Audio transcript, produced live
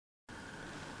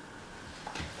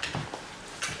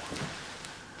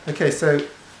Okay, so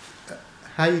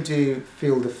how you do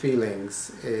feel the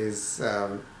feelings is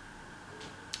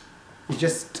you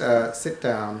just sit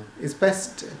down. It's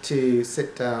best to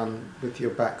sit down with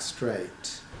your back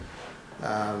straight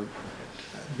um,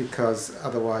 because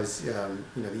otherwise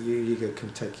the ego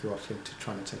can take you off into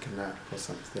trying to take a nap or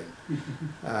something.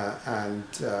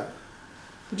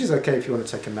 Which is okay if you want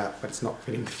to take a nap, but it's not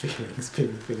feeling the feelings.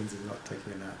 Feeling the feelings is not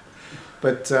taking a nap.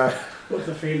 But what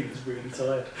the feeling is really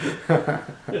tired.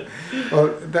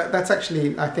 well, that's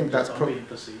actually, I think that's probably being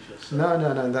facetious. So.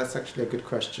 No. That's actually a good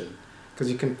question because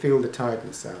you can feel the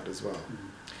tiredness out as well.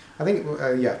 I think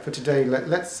for today,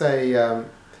 let's say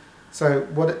so.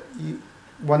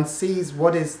 One sees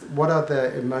what are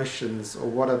the emotions or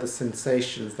what are the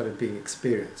sensations that are being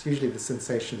experienced. Usually, the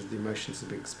sensations, the emotions are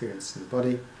being experienced in the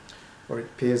body, or it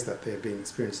appears that they're being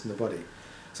experienced in the body.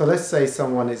 So let's say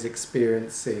someone is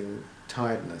experiencing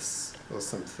tiredness or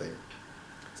something.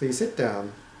 So you sit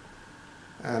down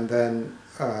and then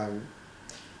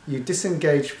you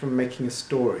disengage from making a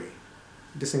story.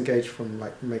 Disengage from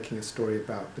making a story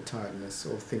about the tiredness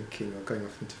or thinking or going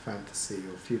off into fantasy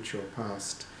or future or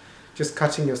past. Just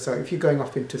cutting yourself, if you're going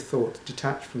off into thought,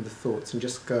 detach from the thoughts and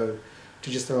just go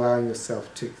to just allowing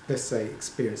yourself to, let's say,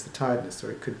 experience the tiredness,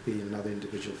 or it could be another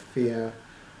individual fear,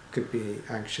 could be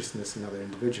anxiousness, another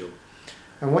individual.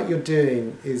 And what you're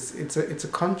doing is it's a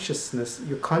consciousness.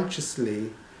 You're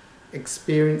consciously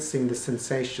experiencing the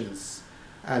sensations,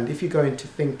 and if you go into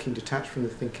thinking, detach from the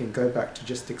thinking, go back to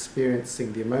just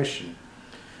experiencing the emotion.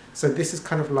 So this is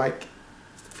kind of like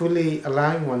fully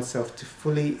allowing oneself to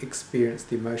fully experience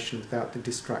the emotion without the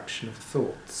distraction of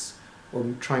thoughts, or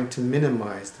trying to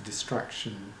minimize the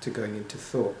distraction to going into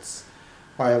thoughts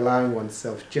by allowing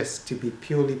oneself just to be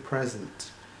purely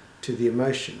present to the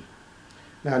emotion.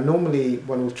 Now, normally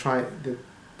one will try, the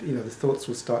thoughts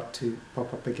will start to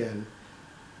pop up again.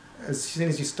 As soon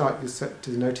as you start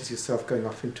to notice yourself going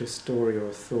off into a story or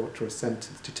a thought or a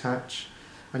sentence, detach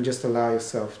and just allow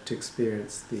yourself to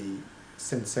experience the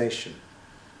sensation.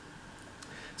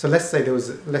 So let's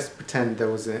pretend there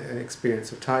was an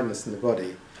experience of tiredness in the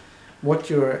body. What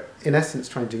you're in essence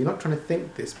trying to do, you're not trying to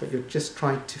think this, but you're just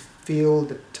trying to feel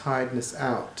the tiredness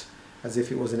out as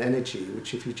if it was an energy,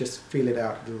 which if you just feel it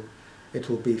out, it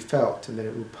will be felt and then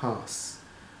it will pass.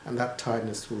 And that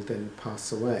tiredness will then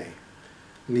pass away,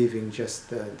 leaving just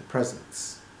the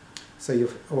presence. So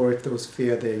or if there was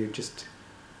fear there, you just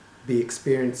be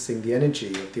experiencing the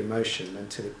energy of the emotion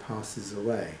until it passes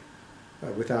away,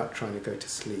 without trying to go to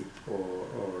sleep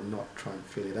or not try and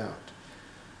feel it out.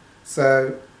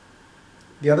 So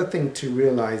the other thing to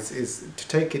realize is to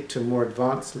take it to a more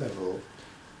advanced level.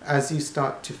 As you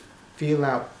start to feel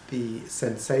out the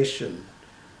sensation,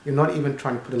 you're not even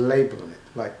trying to put a label on it,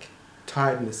 like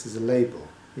tiredness is a label.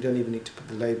 You don't even need to put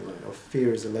the label on it, or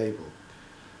fear is a label.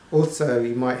 Also,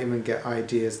 you might even get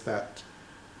ideas that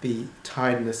the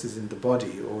tiredness is in the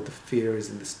body or the fear is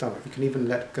in the stomach. You can even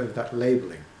let go of that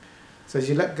labeling. So as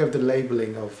you let go of the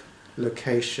labeling of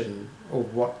location or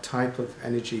what type of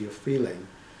energy you're feeling,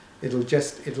 it'll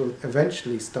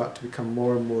eventually start to become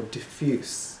more and more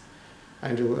diffuse,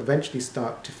 and it will eventually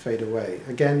start to fade away.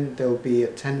 Again, there'll be a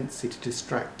tendency to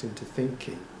distract into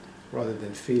thinking rather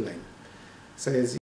than feeling. So as